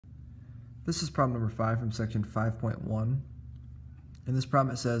This is problem number 5 from section 5.1. In this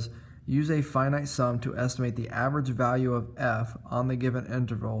problem it says, use a finite sum to estimate the average value of f on the given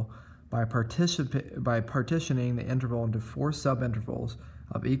interval by partitioning the interval into 4 subintervals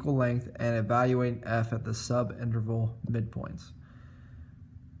of equal length and evaluating f at the subinterval midpoints.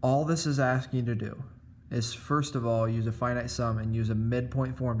 All this is asking you to do is, first of all, use a finite sum and use a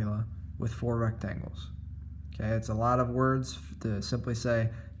midpoint formula with 4 rectangles. Okay, it's a lot of words to simply say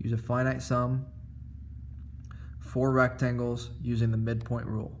use a finite sum, 4 rectangles using the midpoint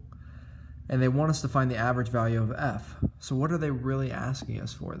rule. And they want us to find the average value of f. So what are they really asking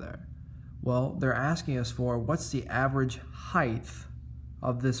us for there? Well, they're asking us for what's the average height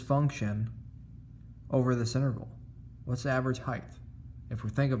of this function over this interval. What's the average height? If we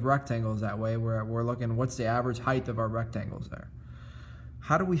think of rectangles that way, we're looking what's the average height of our rectangles there.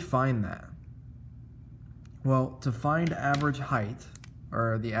 How do we find that? Well, to find average height,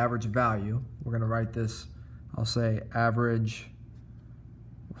 or the average value, we're going to write this, I'll say average,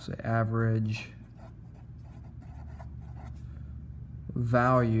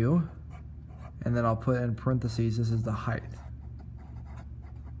 value, and then I'll put in parentheses, this is the height.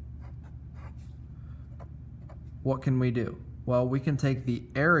 What can we do? Well, we can take the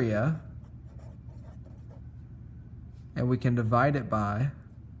area and we can divide it by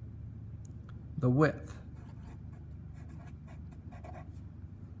the width.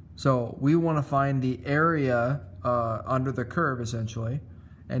 So we want to find the area under the curve essentially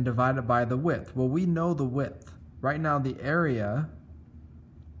and divide it by the width. Well, we know the width. Right now the area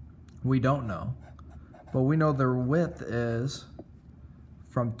we don't know, but we know the width is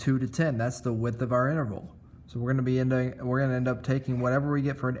from 2 to 10. That's the width of our interval. So we're going to end up taking whatever we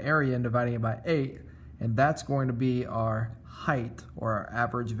get for an area and dividing it by 8, and that's going to be our height or our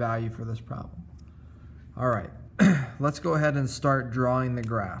average value for this problem. All right, let's go ahead and start drawing the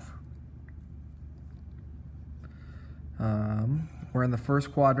graph. We're in the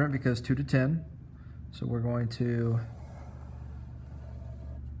first quadrant because 2 to 10, so we're going to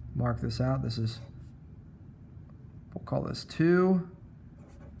mark this out. This is, we'll call this 2.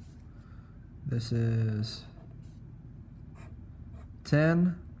 This is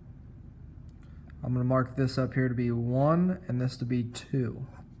 10. I'm going to mark this up here to be 1 and this to be 2.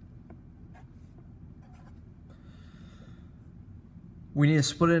 We need to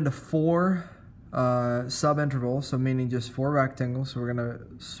split it into 4 subintervals, so meaning just 4 rectangles. So we're going to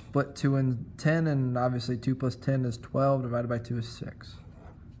split 2 and 10, and obviously 2 plus 10 is 12, divided by 2 is 6.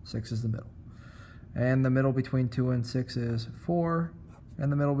 6 is the middle. And the middle between 2 and 6 is 4,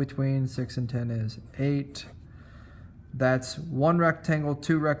 and the middle between 6 and 10 is 8. That's 1 rectangle,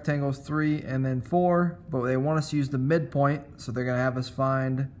 2 rectangles, 3, and then 4, but they want us to use the midpoint, so they're going to have us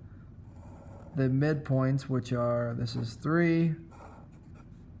find the midpoints, which are, this is 3,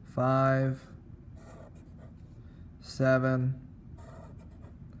 5, 7,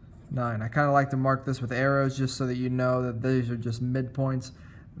 9. I kind of like to mark this with arrows just so that you know that these are just midpoints.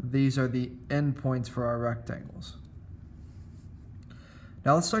 These are the endpoints for our rectangles.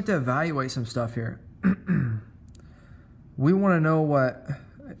 Now let's start to evaluate some stuff here. We want to know what,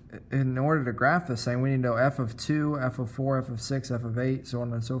 in order to graph this thing, we need to know f of 2, f of 4, f of 6, f of 8, so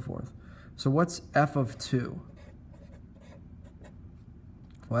on and so forth. So what's f of 2?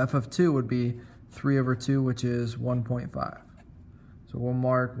 Well, f of 2 would be 3 over 2, which is 1.5. So we'll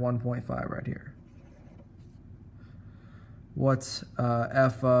mark 1.5 right here. What's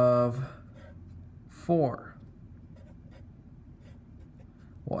f of 4?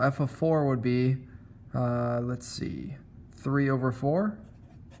 Well, f of 4 would be, let's see, 3 over 4,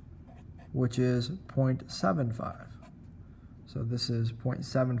 which is 0.75. So this is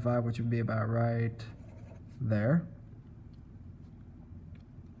 0.75, which would be about right there.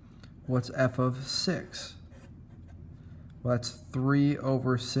 What's f of 6? Well, that's 3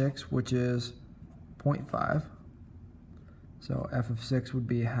 over 6, which is 0.5. So f of 6 would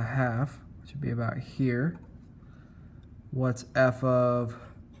be a half, which would be about here. What's f of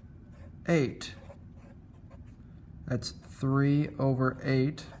 8? That's 3 over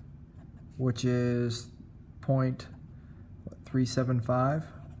 8, which is 0.375.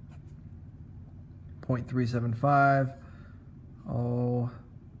 0.375. Oh,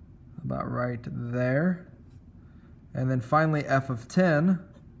 about right there. And then finally f of 10,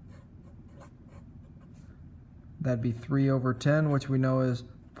 that'd be 3 over 10, which we know is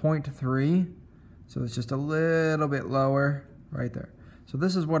 0.3. So it's just a little bit lower right there. So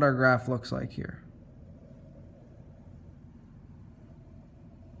this is what our graph looks like here.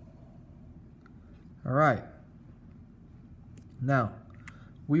 All right. Now,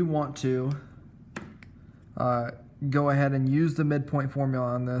 we want to go ahead and use the midpoint formula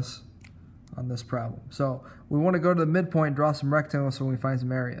on this on this problem. So we want to go to the midpoint, draw some rectangles so we find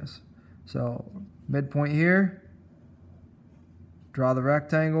some areas. So midpoint here, draw the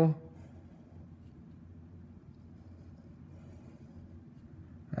rectangle.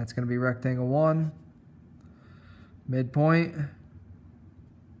 That's going to be rectangle 1. Midpoint,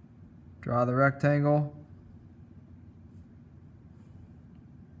 draw the rectangle.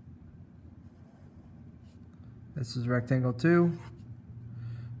 This is rectangle 2.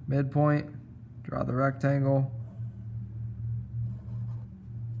 Midpoint, draw the rectangle.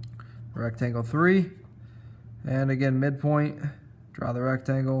 Rectangle 3. And again, midpoint, draw the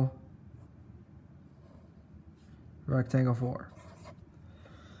rectangle. Rectangle 4.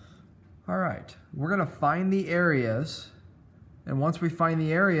 All right, we're going to find the areas. And once we find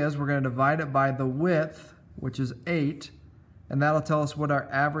the areas, we're going to divide it by the width, which is 8. And that'll tell us what our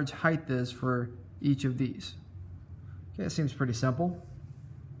average height is for each of these. Okay, it seems pretty simple.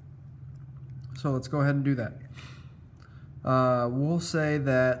 So let's go ahead and do that. We'll say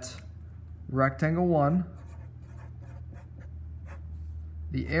that rectangle 1,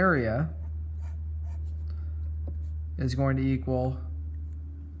 the area is going to equal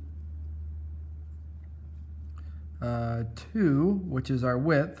 2, which is our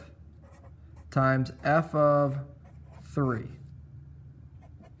width, times f of 3.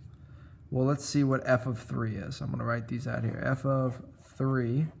 Well, let's see what f of 3 is. I'm going to write these out here. F of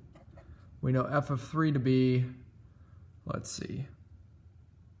 3. We know f of 3 to be, let's see,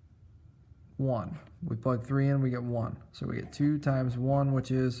 1. We plug 3 in, we get 1. So we get 2 times 1,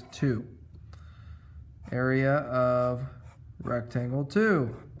 which is 2. Area of rectangle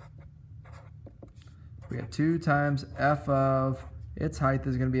 2. We get 2 times f of, its height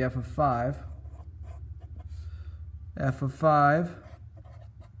is going to be f of 5. F of 5.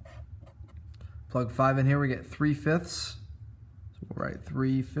 Plug 5 in here, we get 3/5. So we'll write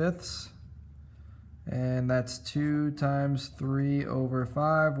 3/5. And that's 2 times 3 over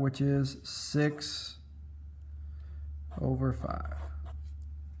 5, which is 6 over 5.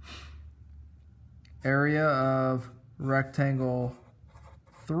 Area of rectangle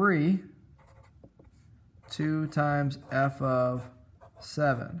 3, 2 times f of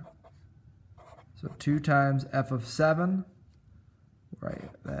 7. So 2 times f of 7,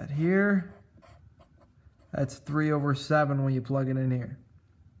 write that here. That's 3 over 7 when you plug it in here.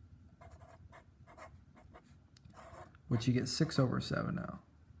 Which you get 6 over 7 now.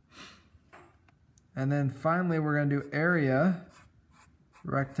 And then finally we're going to do area,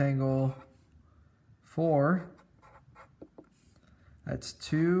 rectangle 4. That's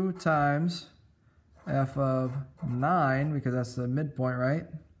 2 times f of 9, because that's the midpoint, right?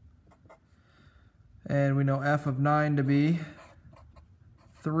 And we know f of 9 to be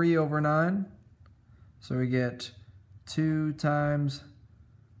 3 over 9. So we get 2 times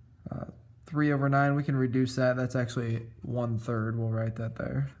 3 over 9. We can reduce that. That's actually 1/3. We'll write that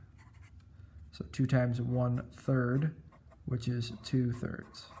there. So 2 times 1/3, which is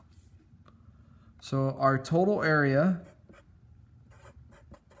 2/3. So our total area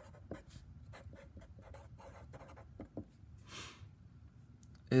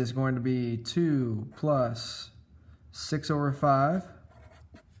is going to be 2 plus 6 over 5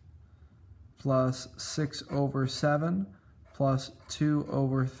 plus 6 over 7 plus 2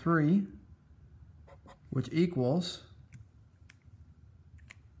 over 3, which equals,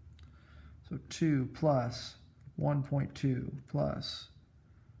 so 2 plus 1.2 plus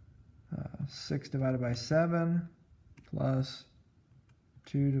 6 divided by 7 plus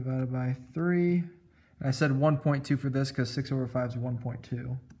 2 divided by 3. And I said 1.2 for this because 6 over 5 is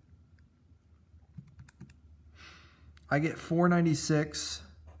 1.2. I get 496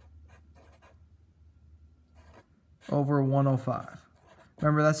 over 105.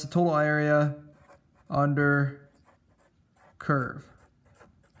 Remember, that's the total area under curve.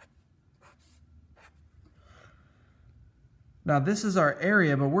 Now this is our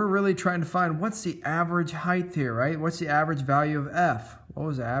area, but we're really trying to find what's the average height here, right? What's the average value of f? What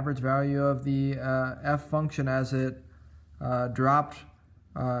was the average value of the f function as it dropped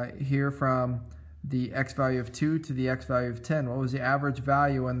here from the x value of 2 to the x value of 10? What was the average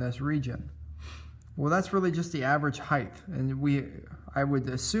value in this region? Well, that's really just the average height. And I would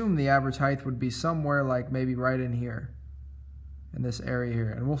assume the average height would be somewhere like maybe right in here, in this area here,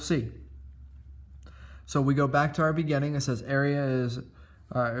 and we'll see. So we go back to our beginning. It says area is,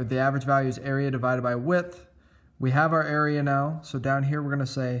 the average value is area divided by width. We have our area now. So down here we're going to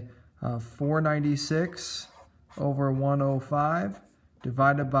say 496 over 105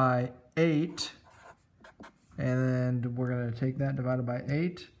 divided by 8. And we're going to take that divided by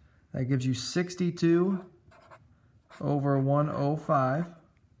 8. That gives you 62 over 105.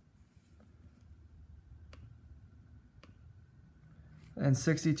 And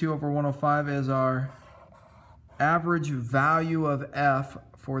 62 over 105 is our average value of f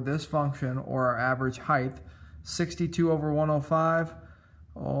for this function, or our average height. 62 over 105,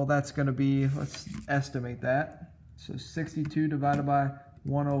 oh, that's going to be, let's estimate that. So 62 divided by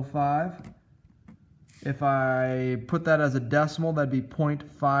 105. If I put that as a decimal, that'd be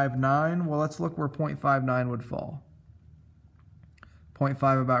 0.59. Well, let's look where 0.59 would fall.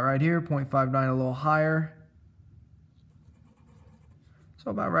 0.5 about right here, 0.59 a little higher. So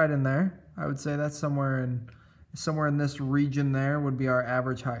about right in there. I would say that's somewhere in this region there would be our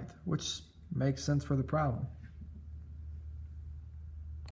average height, which makes sense for the problem.